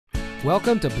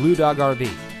Welcome to Bluedog RV,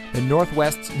 the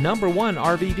Northwest's #1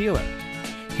 RV dealer.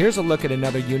 Here's a look at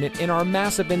another unit in our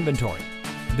massive inventory.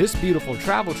 This beautiful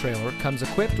travel trailer comes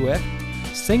equipped with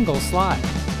single slide,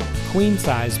 queen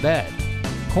size bed,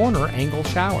 corner angle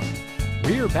shower,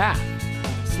 rear bath,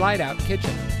 slide out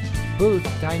kitchen, booth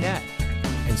dinette,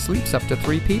 and sleeps up to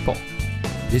 3 people.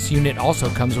 This unit also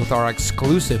comes with our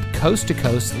exclusive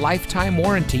coast-to-coast lifetime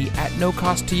warranty at no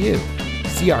cost to you.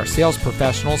 See our sales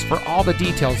professionals for all the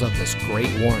details of this great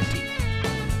warranty.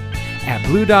 At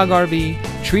Bluedog RV,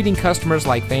 treating customers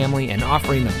like family and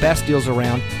offering the best deals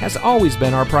around has always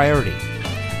been our priority.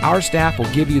 Our staff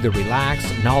will give you the relaxed,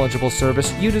 knowledgeable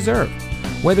service you deserve.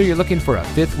 Whether you're looking for a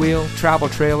fifth wheel, travel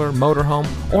trailer, motorhome,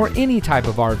 or any type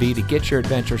of RV to get your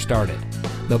adventure started.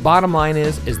 The bottom line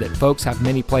is that folks have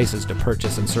many places to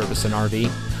purchase and service an RV,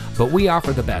 but we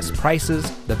offer the best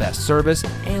prices, the best service,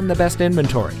 and the best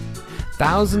inventory.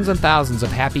 Thousands and thousands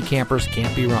of happy campers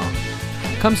can't be wrong.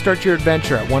 Come start your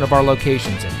adventure at one of our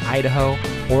locations in Idaho,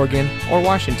 Oregon, or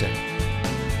Washington.